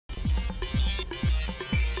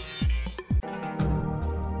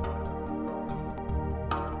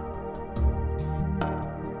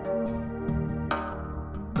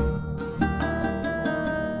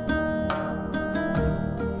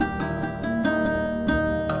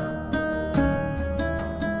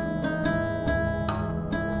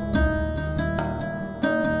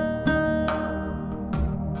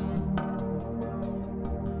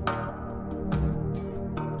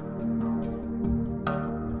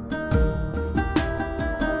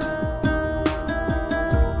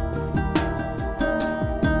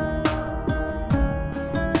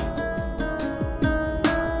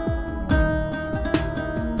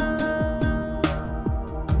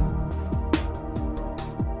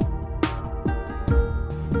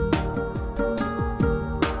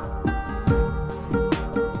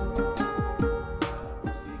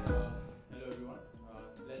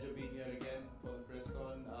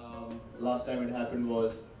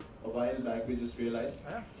was a while back, we just realized.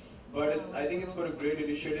 But I think it's for a great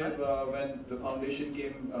initiative. When the foundation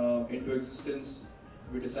came into existence,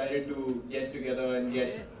 we decided to get together and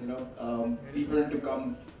get people to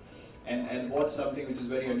come and watch something which is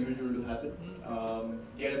very unusual to happen.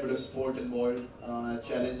 Get a bit of sport involved,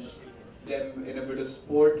 challenge them in a bit of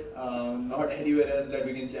sport. Not anywhere else that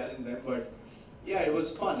we can challenge them, but yeah, it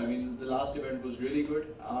was fun. I mean, the last event was really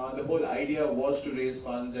good. The whole idea was to raise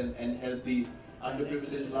funds and help the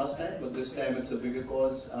underprivileged last time, but this time it's a bigger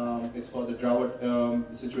cause. It's for the drought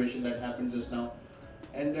situation that happened just now.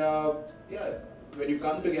 And yeah, when you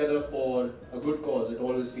come together for a good cause, it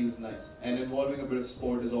always feels nice. And involving a bit of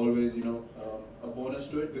sport is always, a bonus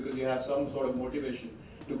to it, because you have some sort of motivation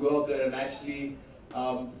to go out there and actually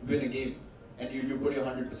win a game. And you put your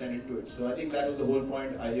 100% into it. So I think that was the whole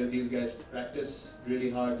point. I hear these guys practice really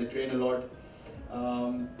hard, they train a lot.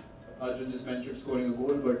 Arjun just mentioned scoring a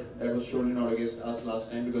goal, but that was surely not against us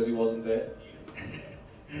last time because he wasn't there.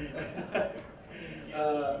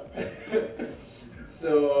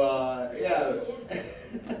 Yeah.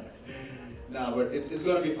 Nah, but it's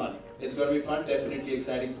going to be fun. It's going to be fun, definitely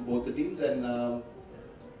exciting for both the teams, and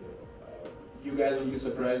you guys will be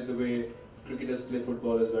surprised the way cricketers play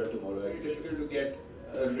football as well tomorrow. It's difficult to get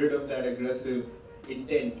rid of that aggressive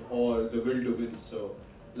intent or the will to win. So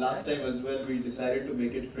last time as well, we decided to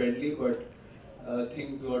make it friendly, but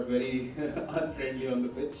things got very unfriendly on the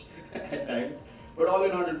pitch at times. But all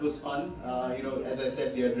in all, it was fun. As I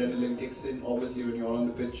said, the adrenaline kicks in, obviously, when you're on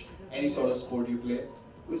the pitch, any sort of sport you play,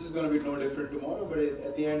 which is going to be no different tomorrow. But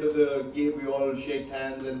at the end of the game, we all shook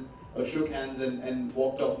hands and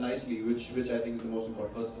walked off nicely, which I think is the most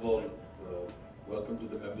important. First of all, welcome to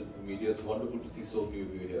the members of the media. It's wonderful to see so many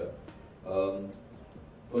of you here.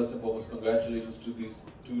 First and foremost, congratulations to these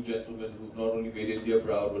two gentlemen who've not only made India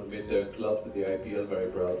proud, but made their clubs in the IPL very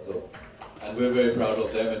proud. And we're very proud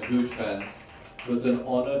of them and huge fans. So it's an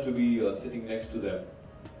honor to be sitting next to them.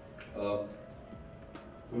 We're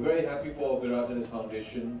very happy for Virat and his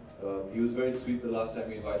foundation. He was very sweet the last time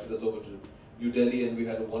he invited us over to New Delhi, and we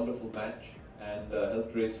had a wonderful match and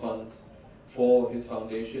helped raise funds for his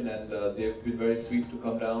foundation, and they've been very sweet to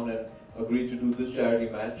come down and agree to do this charity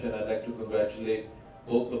match. And I'd like to congratulate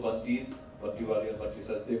both the Bunties, Bunty Wali and Bunty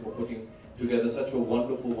Sajde, for putting together such a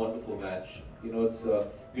wonderful, wonderful match. It's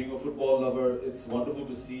being a football lover, it's wonderful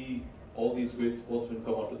to see all these great sportsmen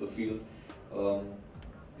come onto the field.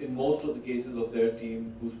 In most of the cases of their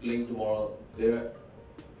team who's playing tomorrow, they're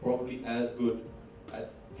probably as good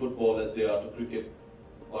at football as they are to cricket,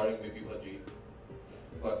 barring maybe Bhaji.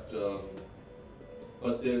 But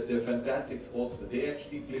they're fantastic sportsmen. They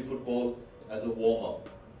actually play football as a warm-up.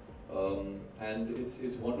 And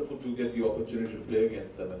it's wonderful to get the opportunity to play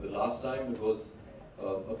against them. And the last time it was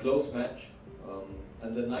a close match.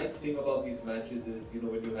 And the nice thing about these matches is,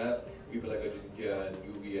 when you have people like Ajinkya and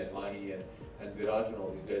Yuvi and Mahi and Virat and all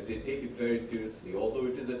these guys, they take it very seriously. Although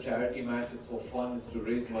it is a charity match, it's for fun, it's to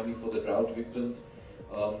raise money for the drought victims.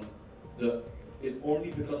 It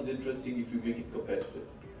only becomes interesting if you make it competitive.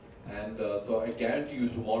 And so I guarantee you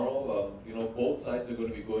tomorrow, both sides are going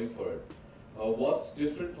to be going for it. What's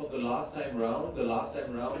different from the last time round? The last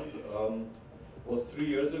time round was 3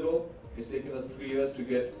 years ago. It's taken us 3 years to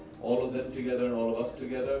get all of them together and all of us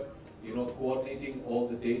together. Coordinating all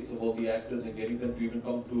the dates of all the actors and getting them to even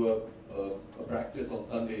come to a practice on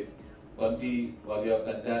Sundays. Bunty, Walia,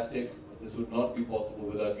 fantastic. This would not be possible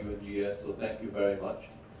without you and GS, so thank you very much.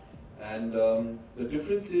 And the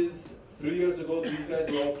difference is, 3 years ago, these guys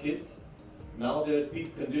were all kids. Now they're at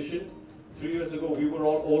peak condition. 3 years ago, we were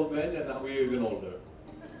all old men, and now we're even older.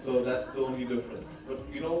 So that's the only difference. But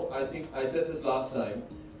I think I said this last time.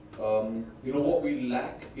 What we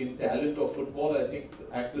lack in talent of football, I think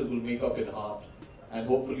the actors will make up in heart, and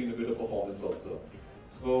hopefully in a bit of performance also.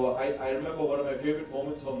 So I remember one of my favorite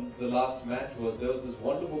moments from the last match was there was this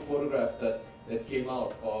wonderful photograph that came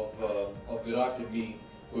out of Virat and me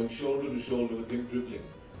going shoulder to shoulder with him dribbling.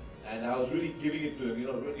 And I was really giving it to him,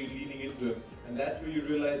 really leaning into him. And that's where you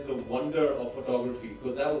realize the wonder of photography,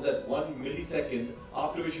 because that was that 1 millisecond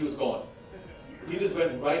after which he was gone. He just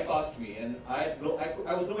went right past me, and I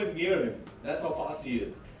was nowhere near him. That's how fast he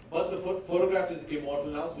is. But the photograph is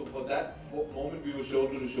immortal now, so for that moment we were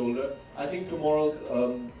shoulder to shoulder. I think tomorrow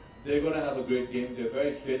they're going to have a great game. They're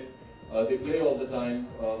very fit. They play all the time.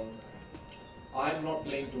 I'm not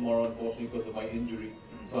playing tomorrow, unfortunately, because of my injury.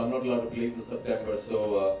 So I'm not allowed to play till September.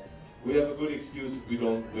 So we have a good excuse if we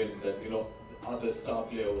don't win, that the other star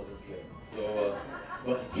player wasn't playing. So,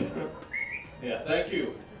 yeah, thank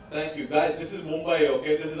you. Thank you. Guys, this is Mumbai,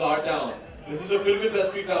 okay? This is our town. This is the film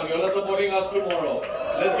industry town. You all are supporting us tomorrow.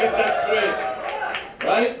 Let's get that straight.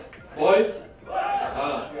 Right? Boys?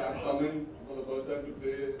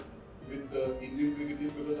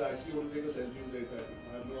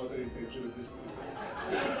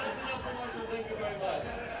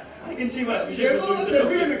 see my Abhishek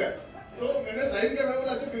selfie लेने का, तो मैंने sign किया, मैंने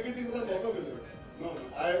बोला अच्छा cricket team का मौका मिलेगा. No,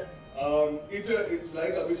 it's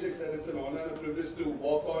like Abhishek said, it's an honor and a privilege to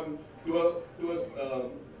walk on to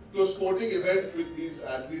a sporting event with these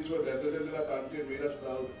athletes who have represented our country and made us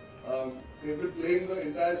proud. They've been playing the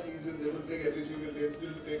entire season, they've been playing every single day, and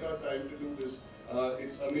still to take our time to do this.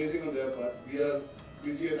 It's amazing on their part. We are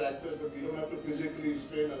busy as actors, but we don't have to physically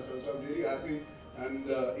strain ourselves. I'm really happy and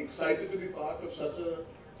excited to be part of such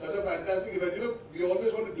a fantastic event. You know, we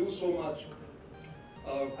always want to do so much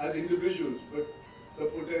as individuals, but the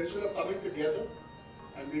potential of coming together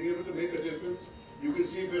and being able to make a difference, you can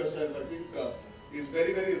see for yourself. I think it's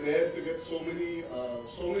very, very rare to get so many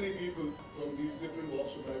people from these different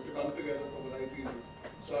walks of life to come together for the right reasons.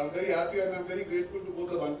 So I'm very happy and I'm very grateful to both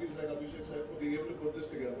the monkeys, like Abhishek said, for being able to put this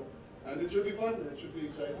together. And it should be fun, it should be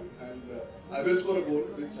exciting, and I will score a goal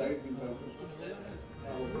which side we